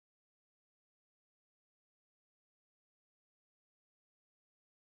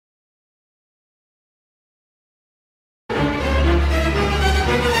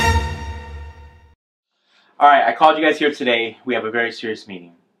Alright, I called you guys here today. We have a very serious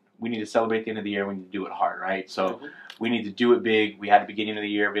meeting. We need to celebrate the end of the year. We need to do it hard, right? So we need to do it big. We had a beginning of the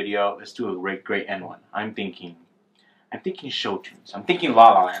year video. Let's do a great end one. I'm thinking show tunes. I'm thinking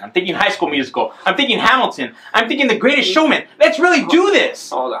La La Land. I'm thinking High School Musical. I'm thinking Hamilton. I'm thinking The Greatest Showman. Let's really do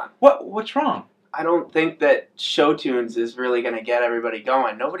this. Hold on. What's wrong? I don't think that show tunes is really going to get everybody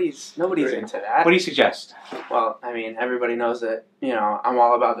going. Nobody's into that. What do you suggest? Well, I mean, everybody knows that, you know, I'm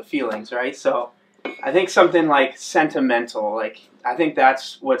all about the feelings, right? So I think something like sentimental, I think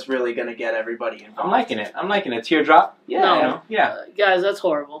that's what's really going to get everybody involved. I'm liking it. I'm liking it. Teardrop? Yeah. No. Yeah. Guys, that's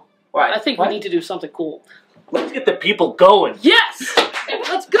horrible. Why? I think we need to do something cool. Let's get the people going. Yes!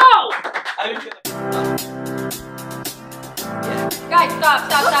 Let's go! Guys,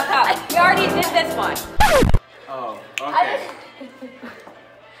 stop. We already did this one. Oh, okay.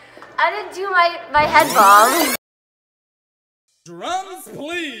 I didn't do my head bomb. Drums,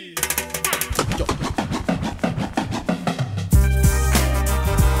 please.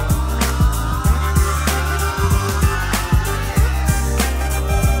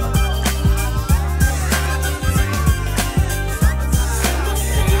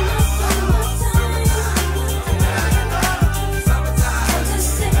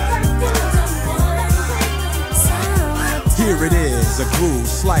 Here it is, a groove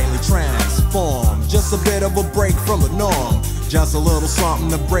slightly transformed. Just a bit of a break from the norm. Just a little something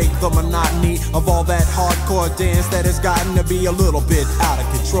to break the monotony of all that hardcore dance that has gotten to be a little bit out of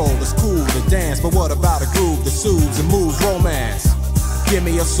control. It's cool to dance, but what about a groove that soothes and moves romance? Give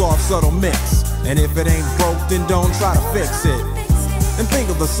me a soft, subtle mix, and if it ain't broke, then don't try to fix it. And think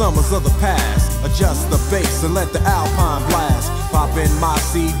of the summers of the past. Adjust the bass and let the Alpine blast. Pop in my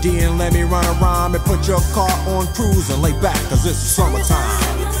CD and let me run a rhyme and put your car on cruise and lay back, cause it's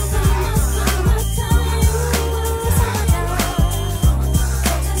summertime.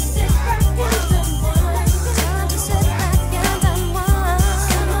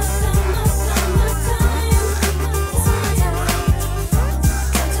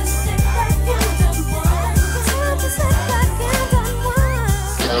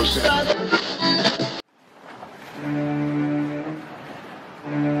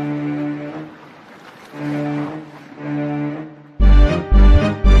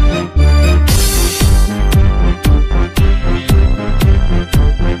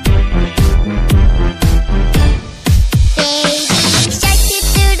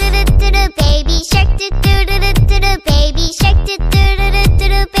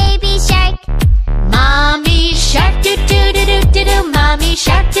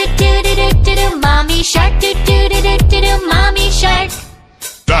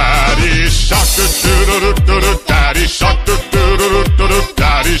 Daddy shark do do do do do, Daddy shark do do do do do,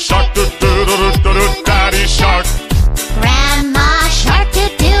 Daddy shark do do do do do, Daddy shark. Grandma shark do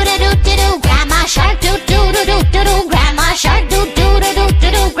do do do do, Grandma shark do do do do do, Grandma shark do do do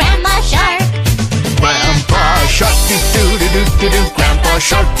do do, Grandma shark. Grandpa shark do do do do do, Grandpa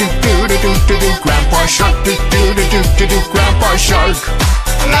shark do do do do do, Grandpa shark do do do do do, Grandpa shark.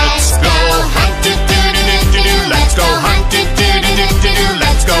 Let's go hunt do do do do do, let's go hunt do do do do do,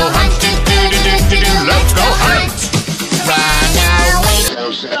 let's go hunt do do do do do, let's go hunt. Run away.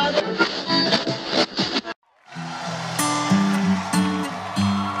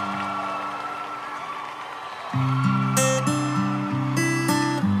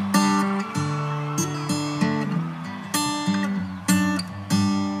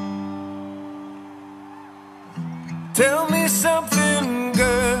 Tell me something,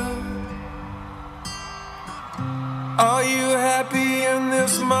 girl. Are you happy in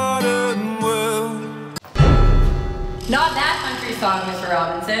this modern world? Not that country song, Mr.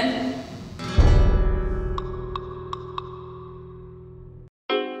 Robinson.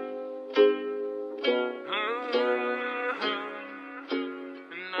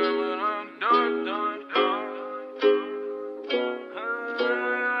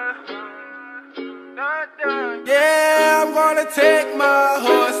 Yeah, I'm gonna take my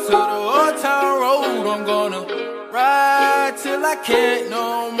horse to the old town road. I'm gonna ride till I can't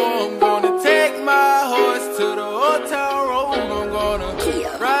no more. I'm gonna take my horse to the old town road. I'm gonna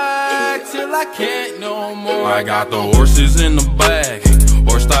ride till I can't no more. I got the horses in the back,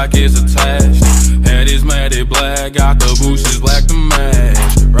 horse stock is attached. Head is matted black, got the bushes black to match.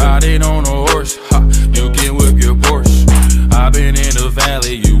 Riding on a horse, ha, you can whip your Porsche. I've been in the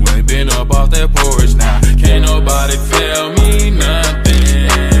valley, you ain't been up off that porch. Now, can't nobody tell me nothing.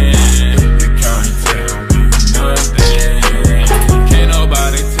 You can't tell me nothing. Can't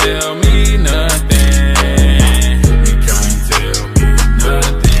nobody tell me nothing. You can't tell me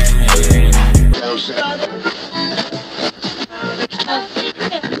nothing.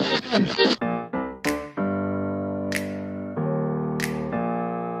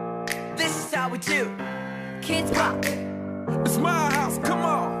 out with you. Kids Rock. It's my house, come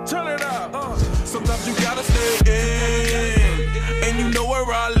on, turn it up. Sometimes you gotta stay in, and you know where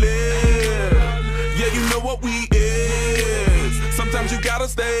I live. Yeah, you know what we is. Sometimes you gotta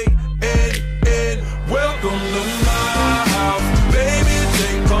stay in. Welcome to my house, baby,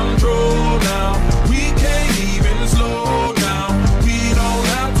 take control now. We can't even slow down. We don't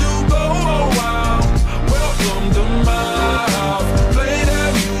have to go a while. Welcome to my house, play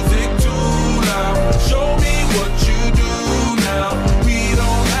that music too loud. Show me what you do now. We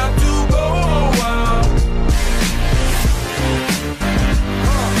don't have to go a while.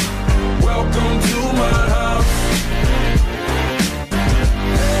 Welcome to my house.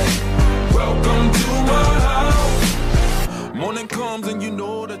 Welcome to my house. Morning comes and you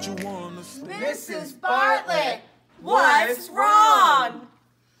know that you wanna sleep. Mrs. Bartlett, what's wrong?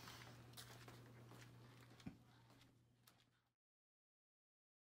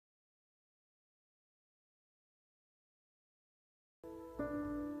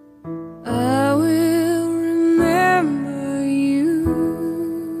 I will remember you.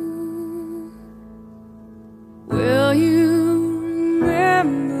 Will you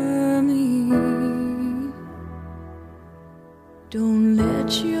remember me? Don't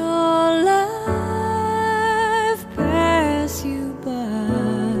let your life pass you by.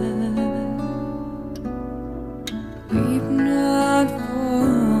 Weep not for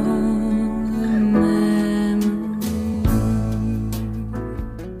the memories.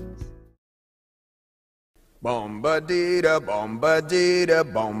 Bomba-dee-da, bomba-dee-da,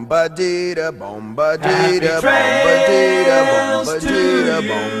 bomba-dee-da, bomba-dee-da, bomba-dee-da, bomba-dee-da,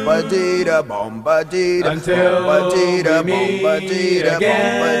 bomba-dee-da, bomba-dee-da, Until bomba-dee-da, we meet bomba-dee-da,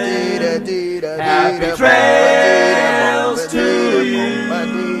 again. bomba-dee-da, Happy trails to you.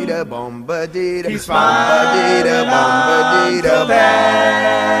 bomba-dee-da, bomba-dee-da, Keep smiling until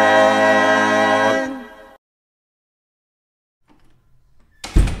then.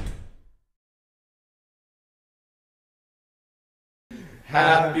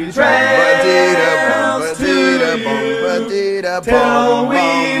 Happy trails to you till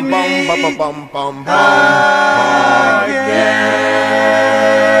we meet again.